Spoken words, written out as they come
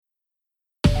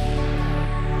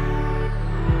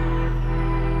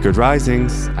Good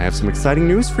Risings, I have some exciting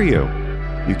news for you.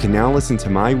 You can now listen to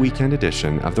my weekend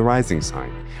edition of The Rising Sign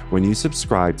when you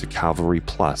subscribe to Calvary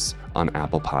Plus on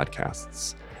Apple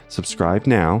Podcasts. Subscribe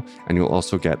now, and you'll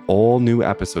also get all new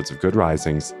episodes of Good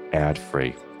Risings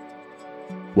ad-free.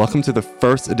 Welcome to the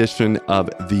first edition of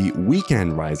the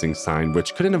Weekend Rising Sign,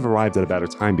 which couldn't have arrived at a better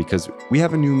time because we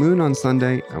have a new moon on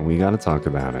Sunday, and we got to talk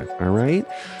about it, all right?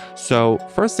 So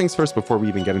first things first, before we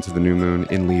even get into the new moon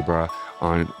in Libra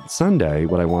on Sunday,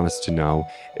 what I want us to know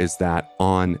is that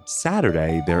on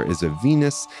Saturday, there is a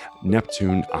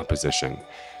Venus-Neptune opposition.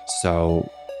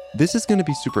 So this is going to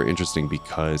be super interesting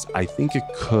because I think it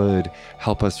could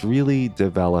help us really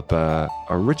develop a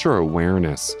richer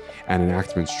awareness and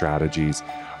enactment strategies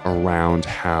around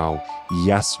how,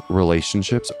 yes,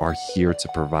 relationships are here to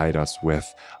provide us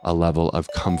with a level of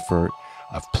comfort,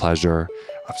 of pleasure,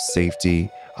 of safety,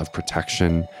 of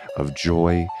protection, of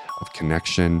joy, of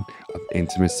connection, of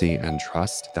intimacy and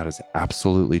trust. That is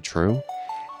absolutely true.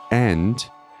 And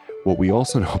what we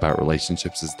also know about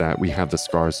relationships is that we have the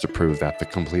scars to prove that the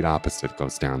complete opposite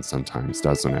goes down sometimes,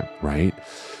 doesn't it? Right?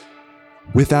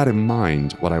 With that in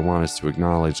mind, what I want us to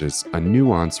acknowledge is a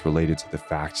nuance related to the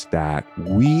fact that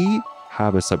we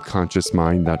have a subconscious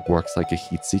mind that works like a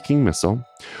heat-seeking missile,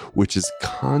 which is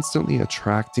constantly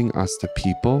attracting us to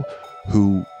people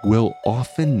who will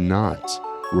often not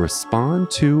respond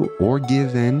to or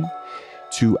give in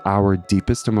to our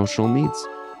deepest emotional needs.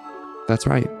 That's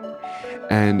right.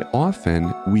 And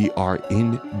often we are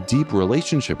in deep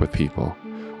relationship with people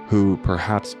who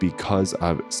perhaps because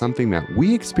of something that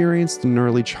we experienced in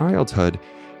early childhood,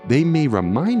 they may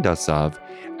remind us of.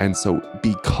 And so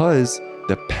because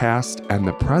the past and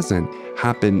the present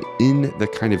happen in the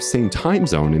kind of same time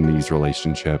zone in these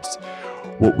relationships,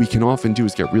 what we can often do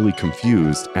is get really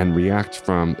confused and react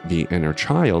from the inner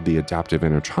child, the adaptive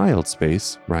inner child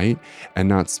space, right? And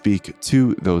not speak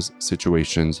to those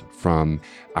situations from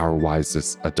our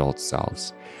wisest adult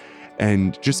selves.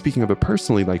 And just speaking of it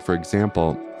personally, like for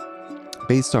example,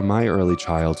 based on my early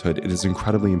childhood, it is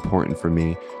incredibly important for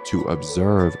me to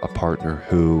observe a partner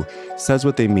who says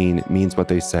what they mean, means what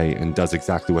they say, and does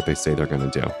exactly what they say they're going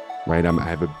to do. Right? I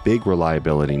have a big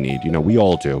reliability need. You know, we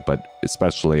all do, but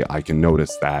especially I can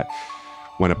notice that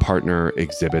when a partner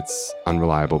exhibits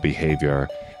unreliable behavior,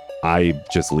 I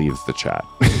just leave the chat,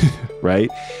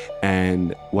 right?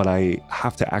 And what I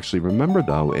have to actually remember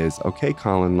though is, okay,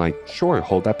 Colin, like, sure,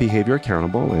 hold that behavior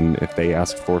accountable. And if they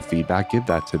ask for feedback, give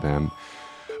that to them.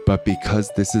 But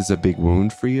because this is a big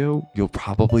wound for you, you'll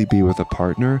probably be with a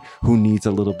partner who needs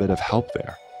a little bit of help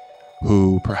there,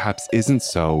 who perhaps isn't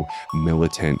so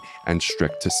militant and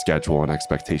strict to schedule and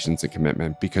expectations and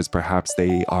commitment because perhaps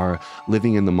they are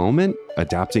living in the moment,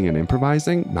 adapting and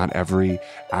improvising. Not every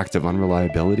act of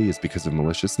unreliability is because of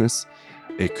maliciousness.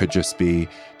 It could just be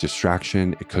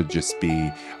distraction. It could just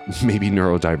be maybe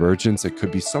neurodivergence. It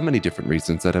could be so many different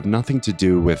reasons that have nothing to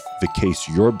do with the case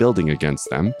you're building against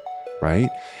them.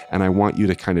 Right? And I want you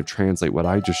to kind of translate what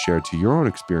I just shared to your own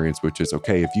experience, which is,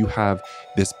 okay, if you have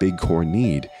this big core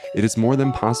need, it is more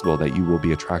than possible that you will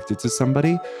be attracted to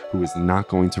somebody who is not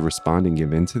going to respond and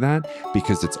give in to that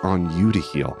because it's on you to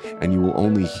heal. And you will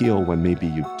only heal when maybe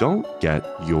you don't get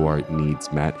your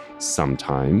needs met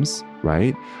sometimes,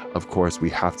 right? Of course,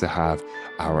 we have to have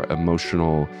our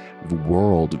emotional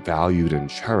world valued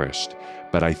and cherished.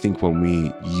 But I think when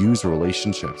we use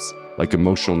relationships like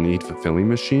emotional need fulfilling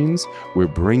machines, we're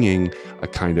bringing a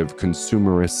kind of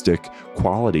consumeristic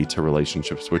quality to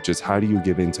relationships, which is how do you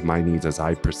give in to my needs as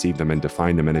I perceive them and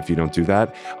define them? And if you don't do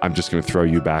that, I'm just going to throw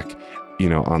you back,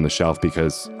 on the shelf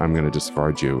because I'm going to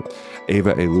discard you.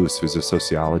 Ava Illouz, who's a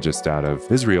sociologist out of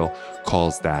Israel,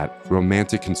 calls that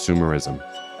romantic consumerism.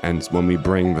 And when we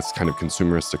bring this kind of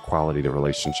consumeristic quality to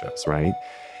relationships, right?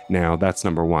 Now, that's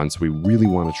number one. So we really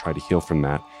want to try to heal from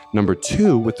that. Number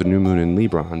two, with the new moon in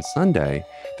Libra on Sunday,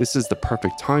 this is the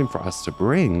perfect time for us to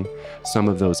bring some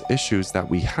of those issues that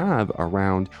we have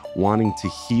around wanting to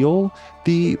heal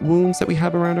the wounds that we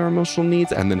have around our emotional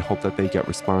needs and then hope that they get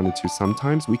responded to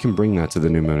sometimes. We can bring that to the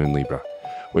new moon in Libra,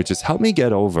 which is help me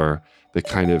get over the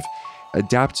kind of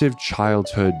adaptive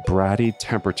childhood bratty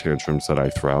temper tantrums that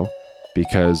I throw,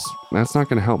 because that's not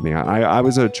going to help me. I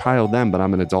was a child then, but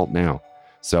I'm an adult now.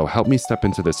 So help me step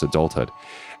into this adulthood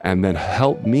and then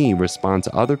help me respond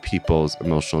to other people's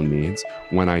emotional needs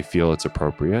when I feel it's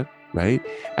appropriate, right?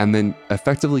 And then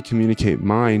effectively communicate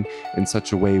mine in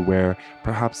such a way where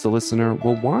perhaps the listener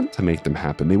will want to make them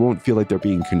happen. They won't feel like they're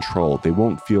being controlled. They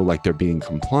won't feel like they're being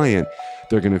compliant.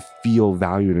 They're going to feel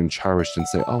valued and cherished and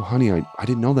say, oh, honey, I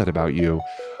didn't know that about you.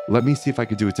 Let me see if I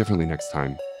could do it differently next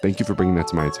time. Thank you for bringing that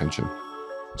to my attention.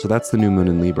 So that's the new moon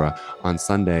in Libra on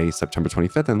Sunday, September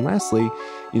 25th. And lastly,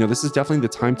 this is definitely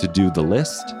the time to do the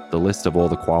list of all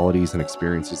the qualities and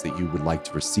experiences that you would like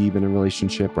to receive in a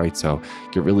relationship, right? So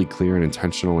get really clear and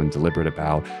intentional and deliberate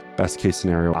about best case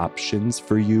scenario options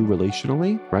for you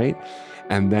relationally, right?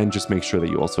 And then just make sure that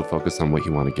you also focus on what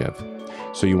you want to give.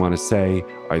 So you want to say,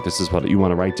 all right, this is what you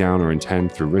want to write down or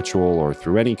intend through ritual or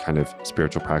through any kind of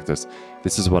spiritual practice.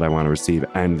 This is what I want to receive,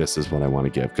 and this is what I want to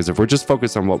give. Because if we're just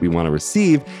focused on what we want to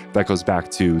receive, that goes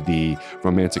back to the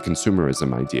romantic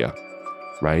consumerism idea,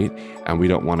 right? And we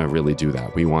don't want to really do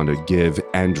that. We want to give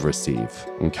and receive.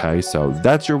 Okay, so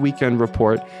that's your weekend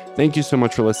report. Thank you so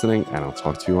much for listening, and I'll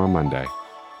talk to you on Monday.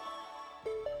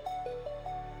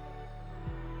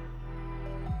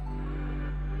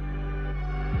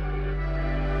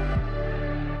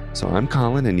 So I'm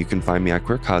Colin, and you can find me at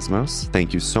Queer Cosmos.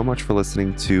 Thank you so much for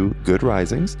listening to Good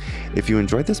Risings. If you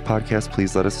enjoyed this podcast,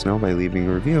 please let us know by leaving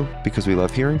a review, because we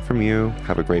love hearing from you.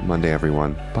 Have a great Monday,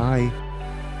 everyone. Bye.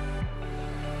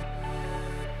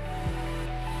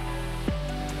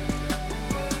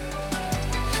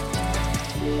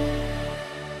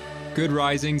 Good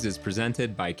Risings is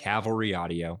presented by Cavalry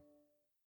Audio.